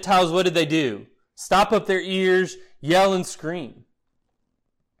the Gentiles, what did they do? Stop up their ears, yell and scream.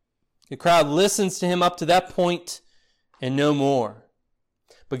 The crowd listens to him up to that point and no more.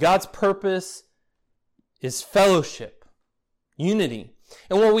 But God's purpose is fellowship, unity.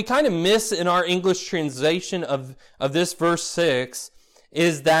 And what we kind of miss in our English translation of this verse 6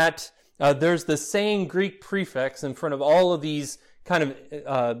 is that there's the same Greek prefix in front of all of these kind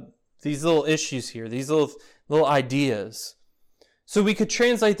of these little issues here, these little ideas. So we could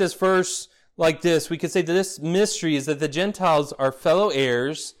translate this verse like this. We could say that this mystery is that the Gentiles are fellow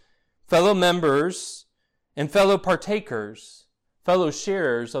heirs, fellow members, and fellow partakers, fellow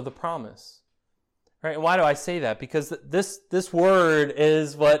sharers of the promise. Right? And why do I say that? Because this word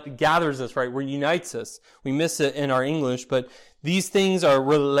is what gathers us, right? What unites us. We miss it in our English, but these things are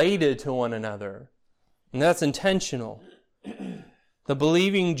related to one another. And that's intentional. The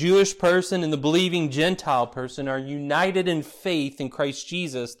believing Jewish person and the believing Gentile person are united in faith in Christ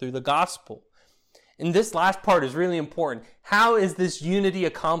Jesus through the gospel. And this last part is really important. How is this unity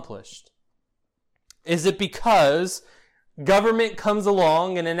accomplished? Is it because government comes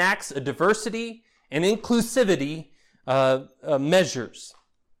along and enacts a diversity and inclusivity measures?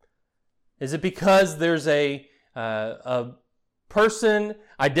 Is it because there's a person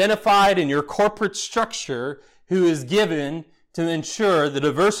identified in your corporate structure who is given to ensure the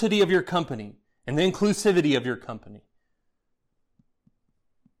diversity of your company and the inclusivity of your company?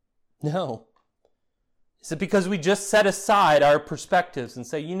 No. Is it because we just set aside our perspectives and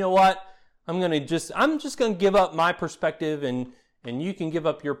say, you know what? I'm just going to give up my perspective and you can give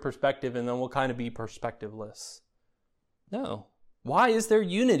up your perspective and then we'll kind of be perspectiveless? No. Why is there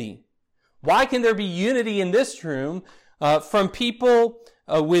unity? Why can there be unity in this room from people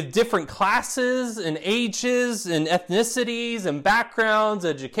with different classes and ages and ethnicities and backgrounds,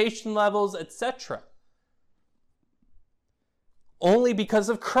 education levels, etc.? Only because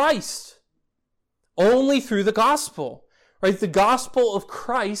of Christ. Only through the gospel. Right? The gospel of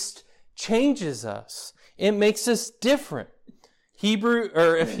Christ changes us. It makes us different.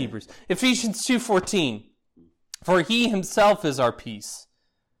 Ephesians 2:14. For he himself is our peace,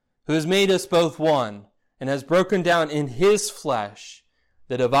 who has made us both one, and has broken down in his flesh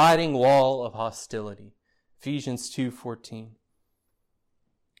the dividing wall of hostility. Ephesians 2:14.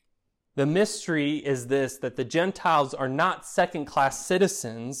 The mystery is this, that the Gentiles are not second-class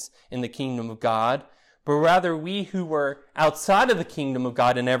citizens in the kingdom of God, but rather we who were outside of the kingdom of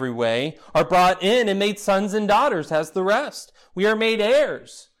God in every way are brought in and made sons and daughters as the rest. We are made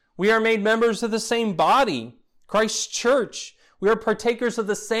heirs. We are made members of the same body, Christ's church. We are partakers of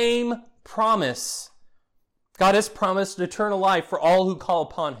the same promise. God has promised eternal life for all who call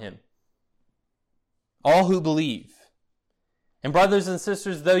upon him, all who believe. And brothers and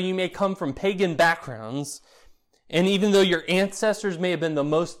sisters, though you may come from pagan backgrounds, and even though your ancestors may have been the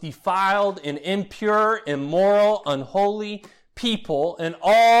most defiled and impure, immoral, unholy people in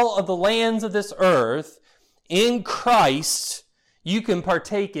all of the lands of this earth, in Christ, you can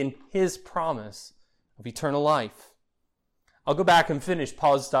partake in his promise of eternal life. I'll go back and finish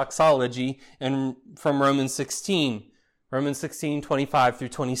Paul's doxology from Romans 16. Romans 16, 25 through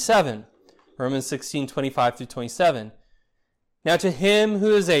 27. Romans 16, 25 through 27. Now to him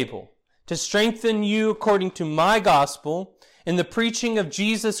who is able to strengthen you according to my gospel in the preaching of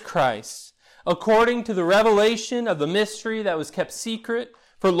Jesus Christ, according to the revelation of the mystery that was kept secret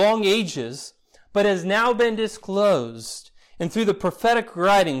for long ages, but has now been disclosed, and through the prophetic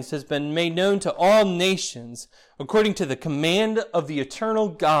writings has been made known to all nations, according to the command of the eternal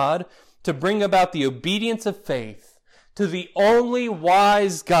God, to bring about the obedience of faith. To the only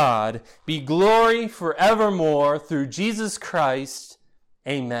wise God be glory forevermore through Jesus Christ.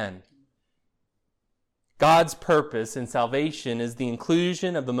 Amen. God's purpose in salvation is the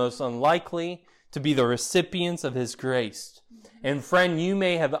inclusion of the most unlikely to be the recipients of his grace. And friend, you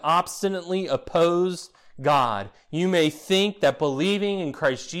may have obstinately opposed God. You may think that believing in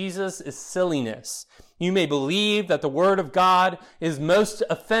Christ Jesus is silliness. You may believe that the Word of God is most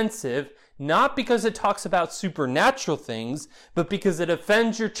offensive, not because it talks about supernatural things, but because it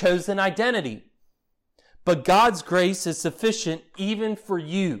offends your chosen identity. But God's grace is sufficient even for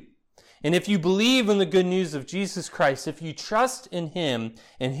you. And if you believe in the good news of Jesus Christ, if you trust in him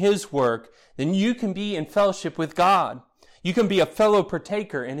and his work, then you can be in fellowship with God. You can be a fellow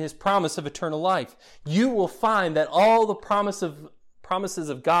partaker in his promise of eternal life. You will find that all the promises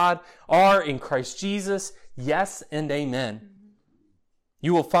of God are in Christ Jesus, yes and amen.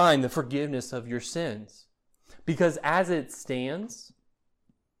 You will find the forgiveness of your sins. Because as it stands,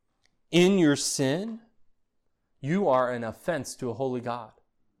 in your sin, you are an offense to a holy God.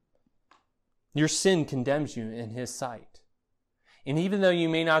 Your sin condemns you in his sight. And even though you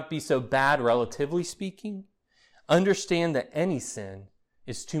may not be so bad, relatively speaking, understand that any sin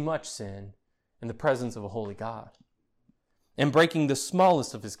is too much sin in the presence of a holy God. And breaking the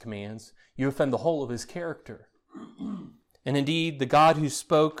smallest of his commands, you offend the whole of his character. And indeed, the God who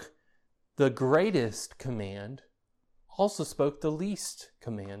spoke the greatest command also spoke the least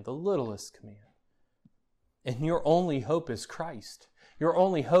command, the littlest command. And your only hope is Christ. Your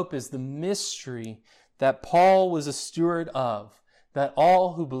only hope is the mystery that Paul was a steward of, that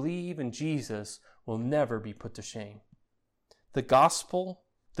all who believe in Jesus will never be put to shame. The gospel,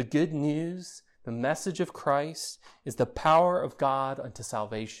 the good news, the message of Christ is the power of God unto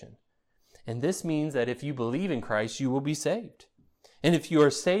salvation. And this means that if you believe in Christ, you will be saved. And if you are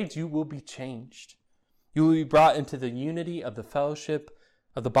saved, you will be changed. You will be brought into the unity of the fellowship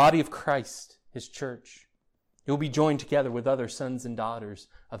of the body of Christ, his church. You will be joined together with other sons and daughters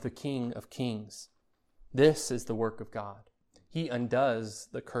of the King of Kings. This is the work of God. He undoes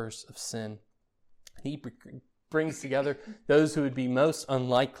the curse of sin. He brings together those who would be most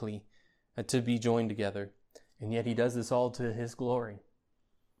unlikely to be joined together. And yet he does this all to his glory.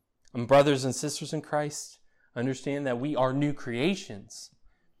 And brothers and sisters in Christ, understand that we are new creations.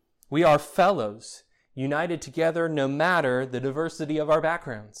 We are fellows, united together no matter the diversity of our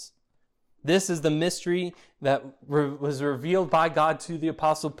backgrounds. This is the mystery that was revealed by God to the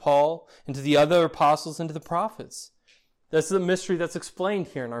Apostle Paul and to the other apostles and to the prophets. That's the mystery that's explained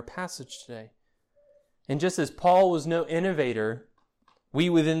here in our passage today. And just as Paul was no innovator, we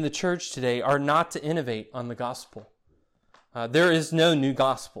within the church today are not to innovate on the gospel. There is no new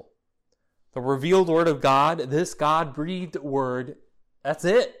gospel. The revealed word of God, this God-breathed word, that's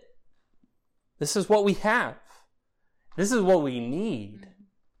it. This is what we have. This is what we need.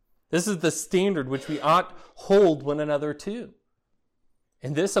 This is the standard which we ought hold one another to.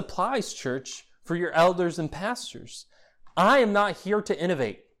 And this applies, church, for your elders and pastors. I am not here to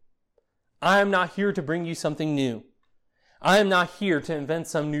innovate. I am not here to bring you something new. I am not here to invent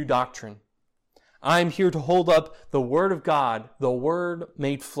some new doctrine. I am here to hold up the Word of God, the Word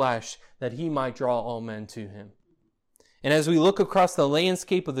made flesh, that he might draw all men to him. And as we look across the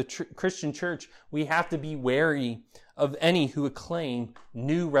landscape of the Christian church, we have to be wary of any who would claim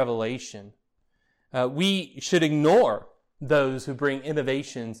new revelation. We should ignore those who bring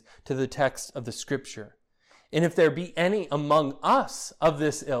innovations to the text of the Scripture. And if there be any among us of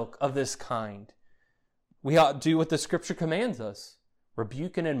this ilk, of this kind, we ought to do what the Scripture commands us.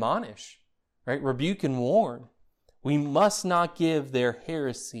 Rebuke and admonish, right? Rebuke and warn. We must not give their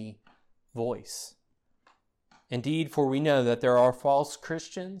heresy voice. Indeed, for we know that there are false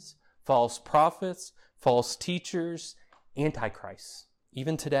Christians, false prophets, false teachers, antichrists,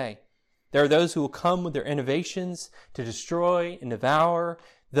 even today. There are those who will come with their innovations to destroy and devour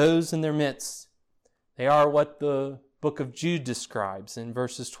those in their midst. They are what the book of Jude describes in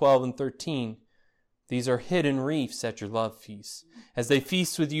verses 12 and 13. These are hidden reefs at your love feasts, as they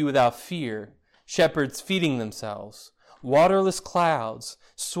feast with you without fear, shepherds feeding themselves, waterless clouds,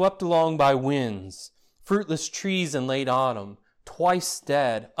 swept along by winds, fruitless trees in late autumn, twice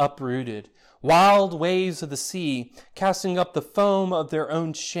dead, uprooted, wild waves of the sea, casting up the foam of their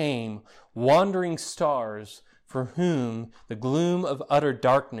own shame, wandering stars, for whom the gloom of utter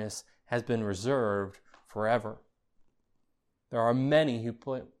darkness has been reserved forever. There are many who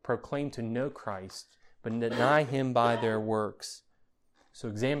proclaim to know Christ, but deny him by their works. So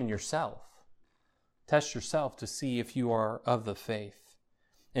examine yourself. Test yourself to see if you are of the faith.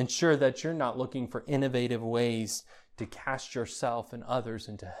 Ensure that you're not looking for innovative ways to cast yourself and others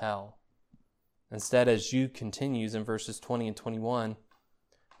into hell. Instead, as Jude continues in verses 20 and 21,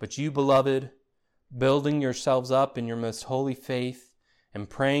 but you, beloved, building yourselves up in your most holy faith and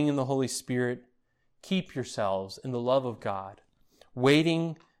praying in the Holy Spirit, keep yourselves in the love of God,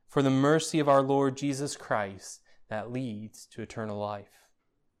 waiting for the mercy of our Lord Jesus Christ that leads to eternal life.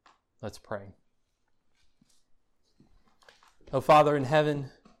 Let's pray. Oh, Father in heaven,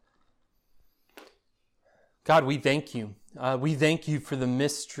 God, we thank you. We thank you for the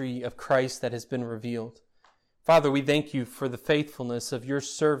mystery of Christ that has been revealed. Father, we thank you for the faithfulness of your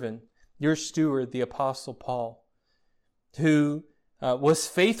servant, your steward, the Apostle Paul, who was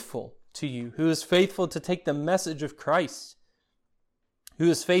faithful to you, who is faithful to take the message of Christ, who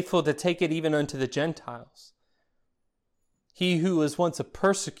is faithful to take it even unto the Gentiles. He who was once a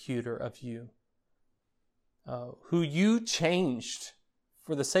persecutor of you, who you changed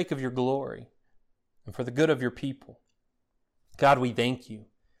for the sake of your glory and for the good of your people. God, we thank you.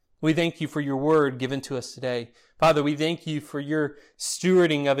 We thank you for your word given to us today. Father, we thank you for your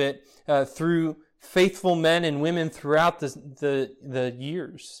stewarding of it through faithful men and women throughout the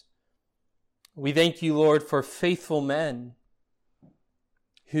years. We thank you, Lord, for faithful men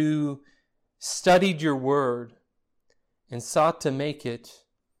who studied your word and sought to make it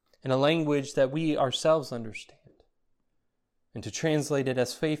in a language that we ourselves understand and to translate it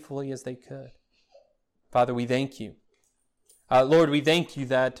as faithfully as they could. Father, we thank you. Lord, we thank you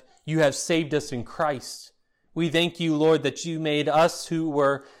that you have saved us in Christ. We thank you, Lord, that you made us who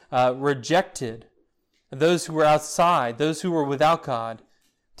were rejected, those who were outside, those who were without God,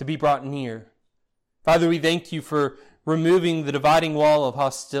 to be brought near. Father, we thank you for removing the dividing wall of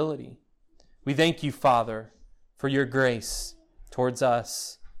hostility. We thank you, Father, for your grace towards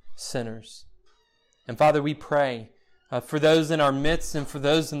us, sinners. And Father, we pray for those in our midst and for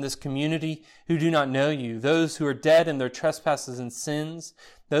those in this community who do not know you, those who are dead in their trespasses and sins,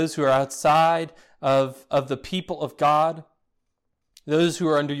 those who are outside of the people of God, those who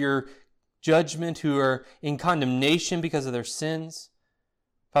are under your judgment, who are in condemnation because of their sins.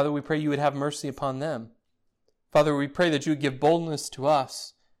 Father, we pray you would have mercy upon them. Father, we pray that you would give boldness to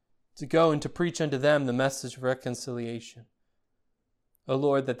us to go and to preach unto them the message of reconciliation. O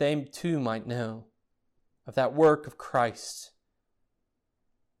Lord, that they too might know of that work of Christ,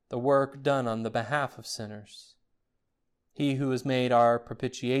 the work done on the behalf of sinners. He who has made our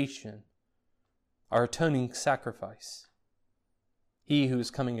propitiation, our atoning sacrifice. He who is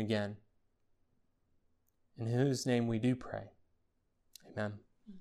coming again. In whose name we do pray. Amen.